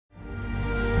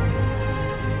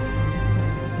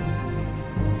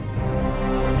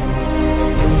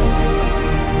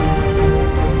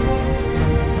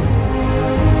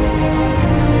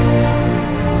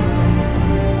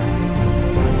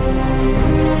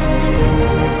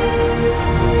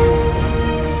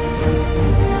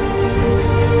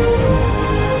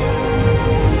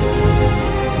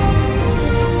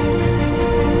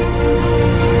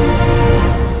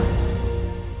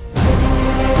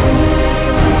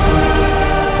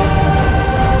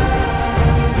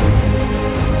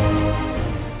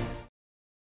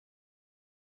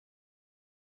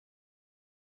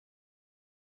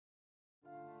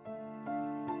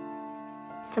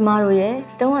Tomorrow ye,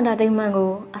 Stone Entertainment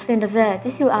go, a send a set,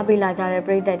 tissue abila jare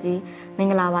break that g,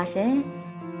 Mingala washe.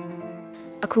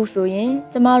 A kusuyin,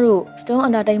 tomorrow,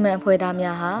 Stone Entertainment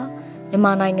Poedamiaha,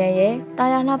 Yamanangaye,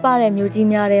 Diana Bare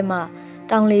Mujimia ma,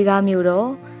 Downliga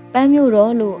Muro,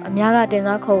 Bamuro, Lu, Amiaga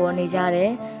Denako,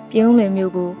 Nijare, Pyin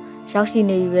Mugu, Shashi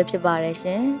Navy Web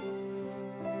Preparation.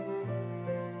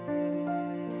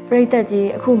 Break that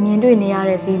g, a cool Mindu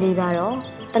Niare Ziligaro,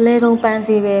 the Lego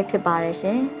Pansy Web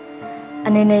Preparation.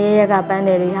 And in a year got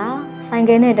banderiha,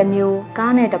 Sangane the mule,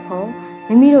 Garnet the pole,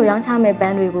 Mimiro young time at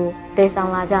Bandrigo, they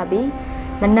sound like Jabi,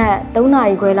 Manet, Dona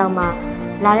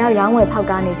Iguelama, Laya young with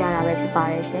Pagani Jara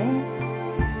preparation.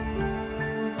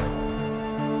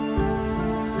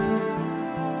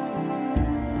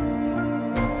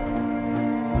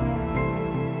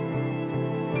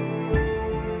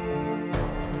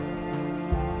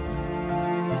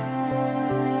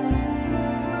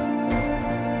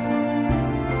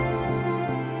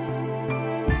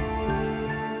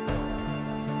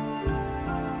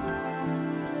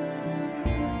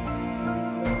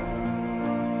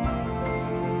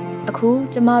 Aku,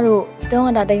 tomorrow,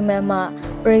 Stone Entertainment ma,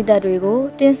 break that we go,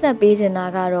 Tinsa Beach in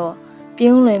Nagaro,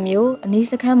 Pyin Mu,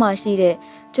 Nisa Kamashi,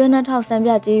 Jonah House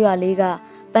Sambia Jia Liga,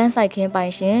 Bansai Camp by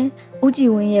Shin, Uji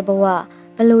Win Yabawa,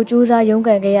 Pelu Juza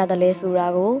Yunga Gaya the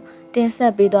Lesurago,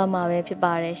 Tinsa Bido Mave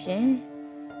preparation.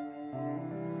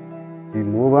 The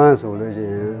mobile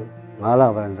solution,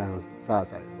 Malavan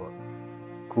Sasa,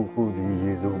 Cuckoo, the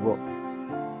Yizubo,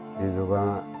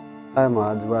 Yizuba, I'm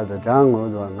at the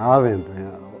jungle or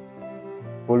Navin.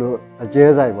 A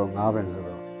jazz I will not answer.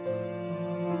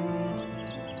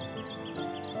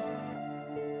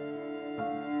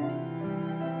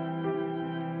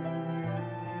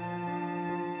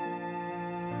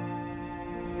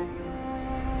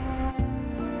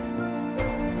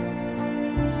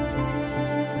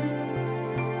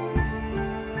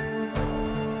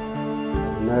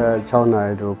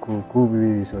 China to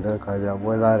Kubi so that Kaja,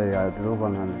 whether I drove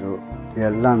on the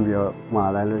Lambia,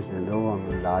 Malays and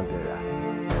over larger.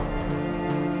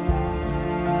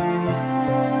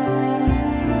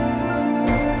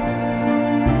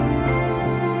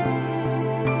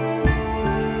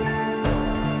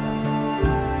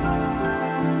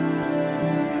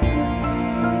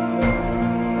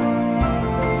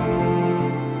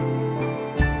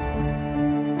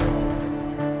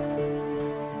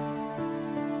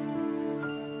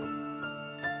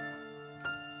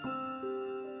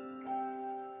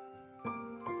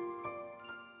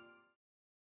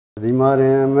 The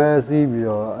Marian Messi,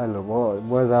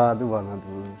 was out to one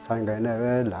to sign a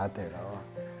never latte.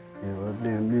 You would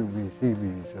then be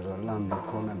CBs or Lamb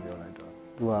corner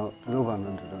to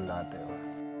one to the latte.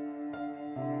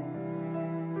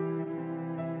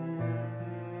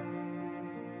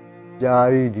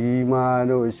 Jari Dima,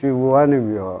 no, she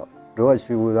wanted your door,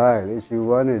 she would I, she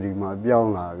wanted my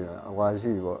beyond Lavia, why she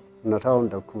was not on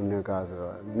the Kunagas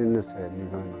or Nina said, you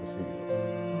don't see.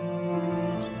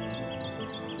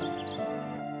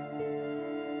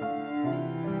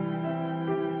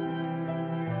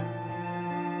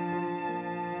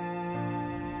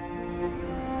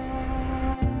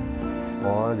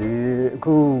 The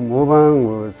cool movement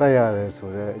was say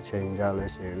so that change all the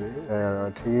same.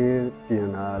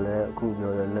 Pyin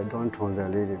could don't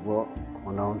translate it, walk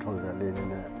on translate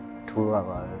in 2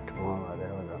 hours, 2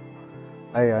 hours.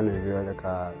 I am the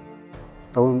car.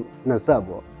 Don't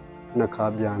Nasabo,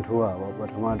 Nakabian 2 hours, but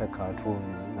I'm the car 2,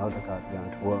 now the car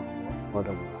beyond 2 hours,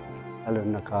 whatever. I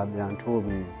learned the car beyond 2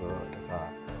 weeks or the car.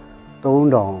 Don't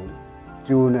down,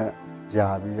 June,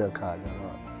 Jabi, the car,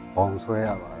 on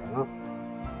swear.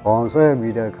 On swear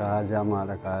be the car,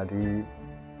 Jamalaka, the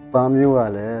Bamua,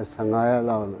 Sangaya,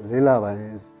 Lila by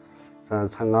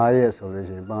Sangaya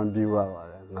solution, Bambua,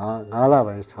 Nala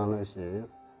by Sanashi,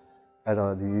 at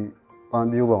the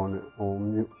Bambu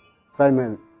on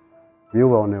Simon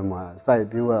Muon,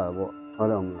 side viewer,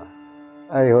 Odom.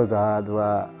 I hope that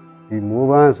the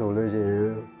movement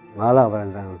solution, Nala by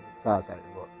Sasa,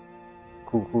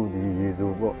 Cuckoo, the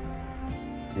Yizubo,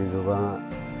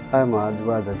 Yizuba. I'm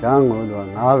at the jungle or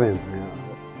Navin.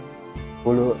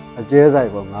 A jazz I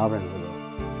will Navin.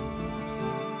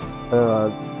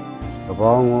 The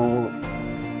Bongo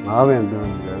Navin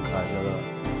doing the car,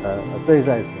 a stage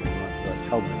ice cream, a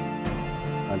chopping.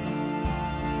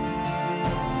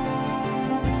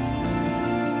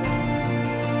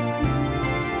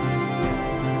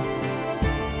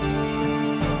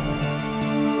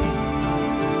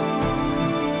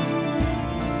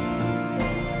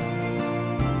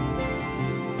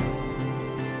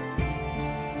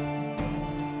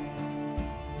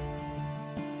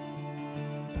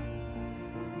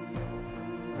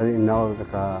 Now the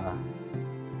car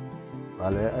ဘာ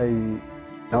လဲအဲ့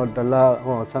နောက်တလား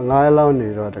ဟော15လောက်နေ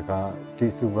တော့တခါဒီ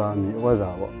စူပါမြေဩဇာ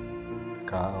ပေါ့တ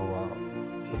ခါဟော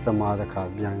စမာတခါ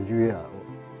ပြန်ကျွေးရပေါ့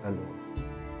အဲ့လို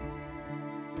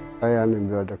အဲ့ရနေ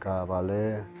ပြီးတော့တခါဘာလဲ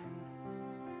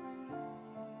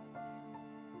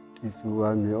ဒီစူပါ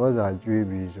မြေဩဇာကျွေး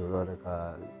ပြီးဆိုတော့တခါ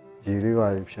ရေလေးပါ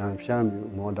ဖြန်းပြီး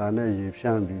မော်တာနဲ့ရေဖြ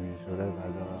န်းပြီးဆိုတဲ့အခါ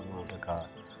ကျတော့တခါ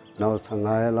နောက်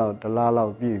15ရက်လောက်တလားလော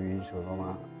က်ပြည့်ပြီဆိုတော့မှ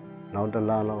နောက်တ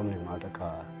လားလောက်နေမှတ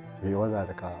ခါမြေဩဇာ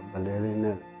တခါဗလဲလေး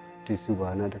နဲ့ဒီစူပါ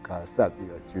နဲ့တခါဆက်ပြီး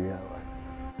တော့ကျွေးရပါတယ်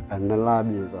အဲ2လ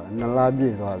ပြည့်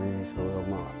သွားပြီဆိုတော့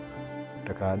မှတ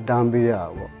ခါတန်းပေးရ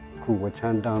ပေါ့ခုဝချ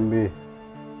မ်းတန်းပေး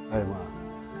အဲ့မှာ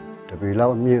တပေလော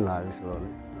က်မြင့်လာပြီဆိုတော့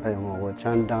အဲ့မှာဝချ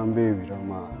မ်းတန်းပေးပြီးတော့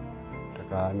မှ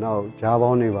နောက်ဂျားပေါ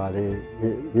င်းတွေပါလေ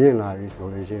မြင့်လာပြီဆို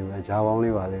လို့ရှိရင်ပဲဂျားပေါင်း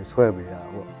လေးပါလေဆွဲပေးရ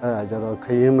ပေါ့အဲ့ဒါကျတော့ခ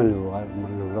ရင်မလို့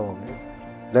တော့လေ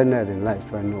လက်နဲ့တွေလိုက်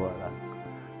ဆွဲနှုတ်ရတာ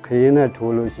ခရင်နဲ့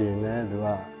ထိုးလို့ရှိရင်လည်းသူက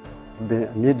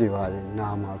အမြင့်တွေပါလေနာ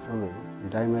မှာဆိုလို့ဒီ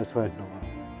တိုင်းပဲဆွဲနှုတ်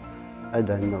အဲ့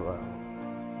တိုင်းတော့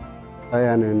အဲ့ရ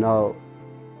နေနောက်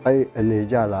အဲ့အနေ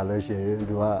ကြလာလို့ရှိရင်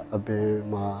သူကအပင်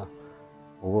မှာ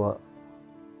ဟို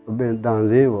အပင်တန်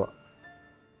သေးပေါ့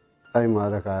အဲ့မှာ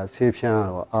တခါဆေးဖြန်း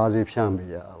တော့အားဆေးဖြန်းပြ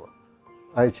ရပေါ့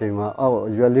အဲ့အချိန်မှာအောက်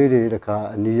ရွက်လေးတွေတခါ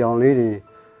အနီရောင်လေးတွေ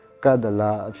ကတ်သ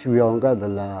လားအဖြူရောင်ကတ်သ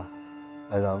လား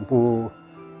အဲ့တော့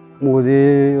မှုဆေး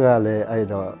ကလည်းအဲ့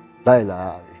တော့လိုက်လာ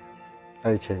ပြီ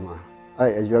အဲ့အချိန်မှာ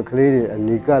အဲ့အရွက်ကလေးတွေအ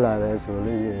နီကတ်လာတယ်ဆို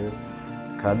လို့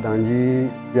ခါတန်ကြီး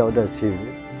ပြောက်တဲ့ဆေး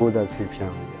ပိုးတဲ့ဆေးဖြ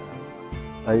န်းပြရ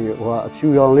အဲ့ဟိုအဖြူ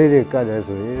ရောင်လေးတွေကတ်တယ်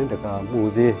ဆိုရင်တခါမှု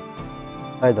ဆေး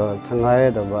အဲ့တော့15ရ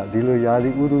က်တော့ဒီလိုယာဒီ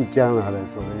ဥဒုကျန်းလာတယ်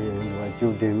ဆိုရင်ဒီက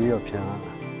ကြိုတင်ပြီးတော့ဖြန်းလာ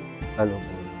အဲ့လို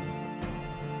ပေါ့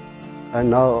အဲ့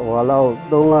နောက်ဟိုလောက်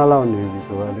3လလောက်နေပြီ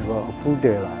ဆိုတော့ဒီကအဖူးတ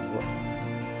ယ်လာပေါ့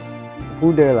အ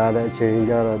ဖူးတယ်လာတဲ့အချိန်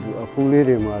ကျတော့သူအဖူးလေး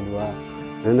တွေမှာသူက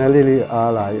နည်းနည်းလေး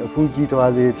အားလာပြီအဖူးကြီး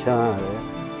သွားစေဖြန်းရတယ်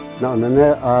နောက်နည်းန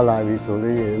ည်းအားလာပြီဆို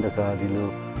လို့ရင်တခါဒီလို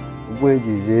အပွင့်ကြ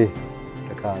ည့်စေ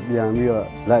တခါပြန်ပြီးတော့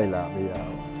လိုက်လာပြရအော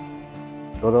င်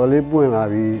တော်တော်လေးပွင့်လာ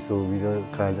ပြီဆိုပြီးတော့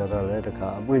ခါကြတော့လည်းတခါ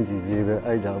အပွင့်ကြည့်သေးပဲ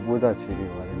အဲ့ဒါပိုးသက်ဆေးတွေ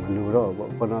ပါလေမလိုတော့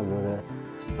ဘူးခုနပြောတဲ့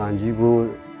အန်ကြီး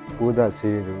ပိုးသက်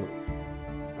ဆေးတို့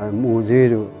မူဆေး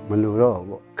တို့မလိုတော့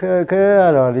ဘူးခဲက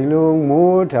တော့ဒီလို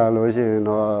မိုးထားလို့ရှိရင်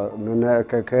တော့နည်းနည်းအ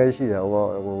ခက်ခဲရှိတာပေါ့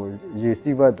ဟိုရေ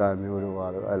စီးပတ်တာမျိုးတို့ပါ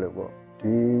တော့အဲ့လိုပေါ့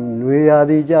ဒီနွေရာ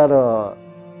သီကြတော့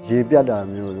ရေပြတ်တာ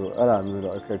မျိုးတို့အဲ့ဒါမျိုး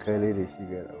တော့အခက်ခဲလေးတွေရှိ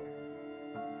ခဲ့တော့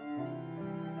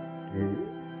ဒီ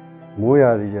မိုး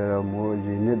ရာသီကျတော့မိုး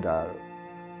ရေနစ်တာတော့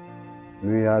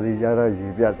နွေရာသီကျတော့ရေ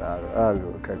ပြတ်တာတော့အဲ့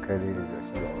လိုအခက်ခဲလေးတွေ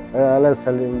ရှိတော့အဲ့ဒါ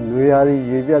လည်းနွေရာသီ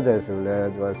ရေပြတ်တယ်ဆိုလဲ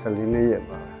သူက14နှစ်ရက်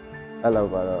ပါအဲ့လောက်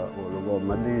ကတော့ဟိုလိုပေါ့မ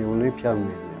တီးုံလေးဖြတ်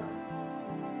မိနေတာ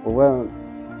ဟိုဘက်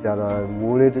ကျတော့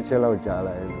မိုးလေးတစ်ချက်လောက်ကြာ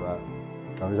လိုက်ရင်သူက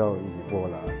တောင်းလျှောက်ရေပေါ်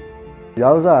လာ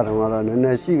ရောက်စားတော့ကတော့နည်းန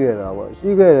ည်းရှိခဲ့တာပေါ့ရှိ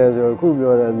ခဲ့တယ်ဆိုအခု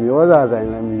ပြောတဲ့မျိုးစားဆိုင်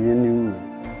လည်းမရင်းနှီးဘူး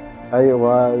အဲ့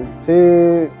ဟိုဆေး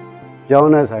ကျော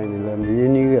င်းတဲ့ဆိုင်တွေလည်းမရ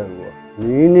င်းနှီးခဲ့ဘူးပေါ့မ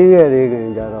ရင်းနှီးခဲ့တဲ့ခင်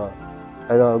ကျတော့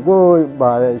အဲ့တော့ကိုယ်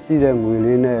ပါတဲ့ရှိတဲ့ငွေ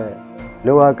လေးနဲ့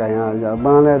လောကကံရပ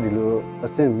န်းလဲဒီလိုအ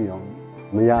ဆင့်မီအောင်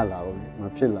မရလာဘူးမ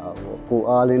ဖြစ်လာဘူးကို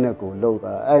အားလေးနဲ့ကိုလှုပ်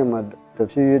တာအဲ့မှာတ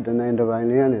ဖြည်းဖြည်းတနိုင်တစ်ပိုင်း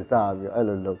လေးကနေစပြီးအဲ့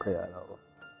လိုလှုပ်ခဲ့ရတာပေါ့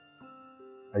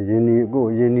အရင်ဒီကို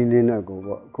အရင်ဒီလေးနဲ့ကို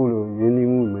ပေါ့အခုလိုရင်းနှီး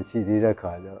မှုမရှိသေးတဲ့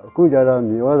ခါကျတော့အခုကျတော့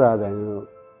မျိုးစားဆိုင်တို့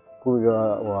ခုပြော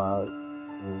ဟို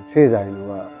ဆေးဆိုင်တို့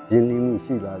ကရင်းနှီးမှု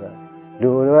ရှိလာတယ်လူ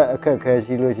တွေအခက်ခဲ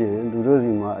ရှိလို့ရှိရင်သူတို့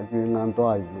စီမှာအကျွေးလန်း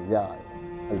သွားယူရတယ်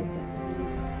အဲ့လို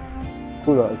ခု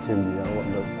တော့အဆင်ပြေတော့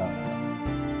လှုပ်စား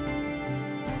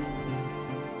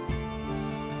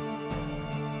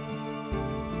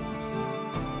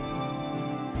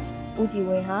ဦးကြည်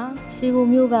ဝင်းဟာရွှေဘို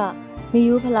မြို့ကမီ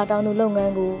ယိုးဖလာတောင်တို့လုပ်င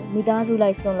န်းကိုမိသားစု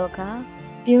လိုက်ဆွန်လွတ်ခါ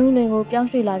ပြင်းဦးလင်ကိုပြောင်း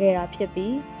ရွှေ့လာခဲ့တာဖြစ်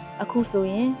ပြီးအခုဆို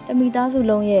ရင်တမိသားစု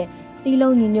လုံးရဲ့စီး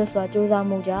လုံးညီညွတ်စွာစ조사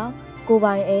မှုကြောင့်ကို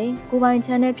ပိုင်အိမ်ကိုပိုင်ချ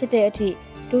မ်းနဲ့ဖြစ်တဲ့အထိ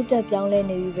တိုးတက်ပြောင်းလဲ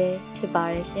နေပြီပဲဖြစ်ပါ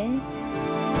တယ်ရှင်။